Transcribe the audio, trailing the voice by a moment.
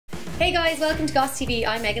Hey guys, welcome to Goss TV.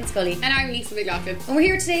 I'm Megan Scully. And I'm Lisa McLaughlin. And we're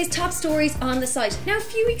here with today's top stories on the site. Now, a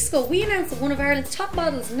few weeks ago, we announced that one of Ireland's top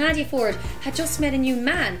models, Nadia Forde, had just met a new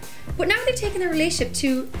man. But now they've taken their relationship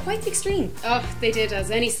to quite the extreme. Oh, they did as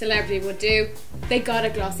any celebrity would do. They got a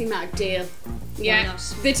glossy mag deal. Yeah,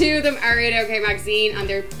 the two of them are in OK magazine and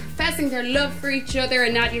they're professing their love for each other,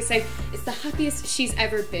 and Nadia's saying it's the happiest she's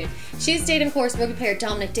ever been. She's dating, of course, rugby player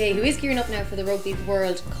Domhnall, who is gearing up now for the Rugby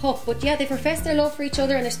World Cup. But yeah, they profess their love for each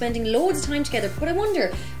other and they're spending loads of time together. But I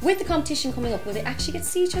wonder, with the competition coming up, will they actually get to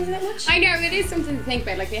see each other that much? I know, it is something to think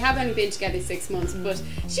about. Like, they have only been together 6 months, but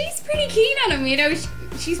she's pretty keen on him, you know.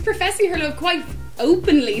 She's professing her love quite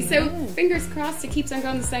openly, so fingers crossed it keeps on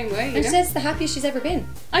going the same way, you and know? she says it's the happiest she's ever been.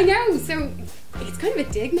 I know, so it's kind of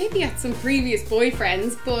a dig maybe at some previous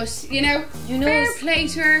boyfriends, but you know, fair play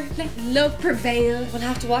to her, let love prevail. We'll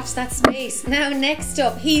have to watch that space. Now, next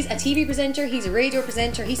up, he's a TV presenter, he's a radio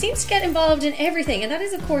presenter, he seems to get involved in everything, and that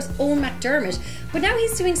is of course Eoghan McDermott, but now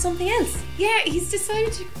he's doing something else. Yeah, he's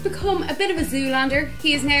decided to become a bit of a Zoolander.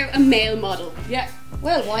 He is now a male model. Yeah.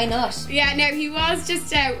 Well, why not? Yeah, now he was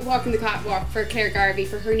just walking the catwalk for Claire Garvey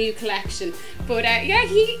for her new collection, but yeah,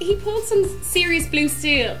 he pulled some serious blue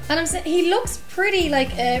steel. And I'm saying he looks pretty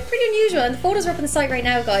pretty unusual, and the photos are up on the site right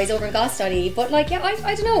now, guys, over on Goss.ie. But like, yeah,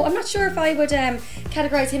 I don't know. I'm not sure if I would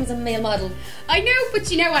categorise him as a male model. I know, but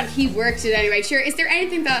you know what? He worked it anyway. Sure, is there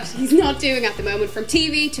anything that he's not doing at the moment? From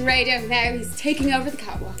TV to radio, now he's taking over the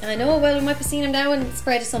catwalk. I know. Well, we might be seeing him now in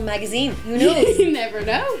spread of some magazine. Who knows? You never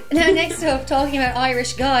know. Now, next up, talking about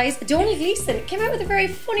Irish guys, Domhnall Gleeson came out with a very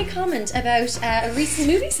funny comment about a recent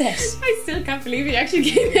movie set. I still can't believe he actually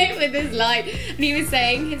came out with this line, and he was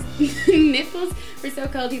saying his nipples were so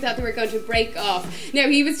cold he thought they were going to break off. Now,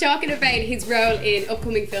 he was talking about his role in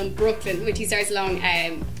upcoming film Brooklyn, which he stars along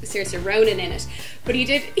Sorcha Ronan in it. But he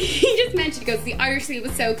just mentioned, he goes, the Irish sea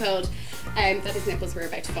was so cold that his nipples were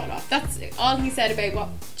about to fall off. That's all he said about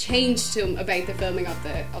what changed to him about the filming of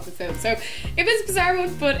the film. So it was a bizarre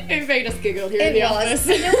one, but it made us giggle here in the office.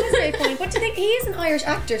 It was very funny. But to think, he is an Irish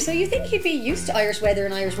actor, so you think he'd be used to Irish weather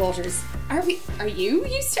and Irish waters. Are you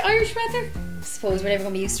used to Irish weather? I suppose we're never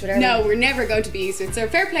going to be used to it, are we? No, we're never going to be used to it. So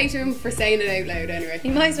fair play to him for saying it out loud anyway.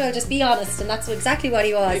 You might as well just be honest, and that's exactly what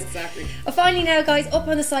he was. Exactly. Finally now, guys, up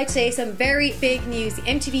on the site today, some very big news. The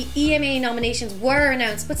MTV EMA nominations were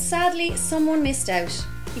announced, but sadly someone missed out.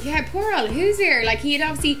 Yeah, poor old Hozier. Like, he had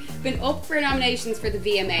obviously been up for nominations for the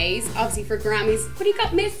VMAs, obviously for Grammys, but he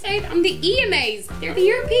got missed out on the EMAs. They're the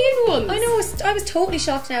European ones. I know, I was totally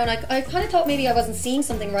shocked now, and I kind of thought maybe I wasn't seeing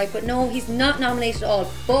something right, but no, he's not nominated at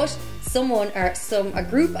all. But a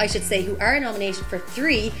group, I should say, who are nominated for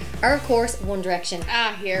 3 are, of course, One Direction.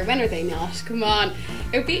 Here, when are they not? Come on.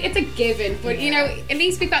 It's a given, but you know, at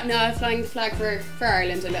least we got Niall flying the flag for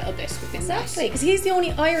Ireland a little bit within that. Exactly, because he's the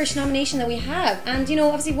only Irish nomination that we have, and you know,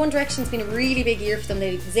 obviously One Direction's been a really big year for them.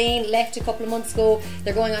 Zayn left a couple of months ago,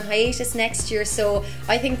 they're going on hiatus next year, so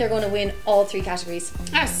I think they're going to win all 3 categories.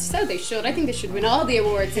 So they should. I think they should win all the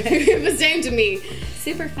awards if it was down to me.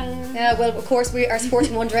 Super fan. Well, of course, we are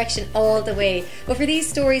supporting One Direction all the way. But for these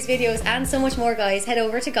stories, videos and so much more, guys, head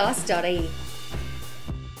over to Goss.ie.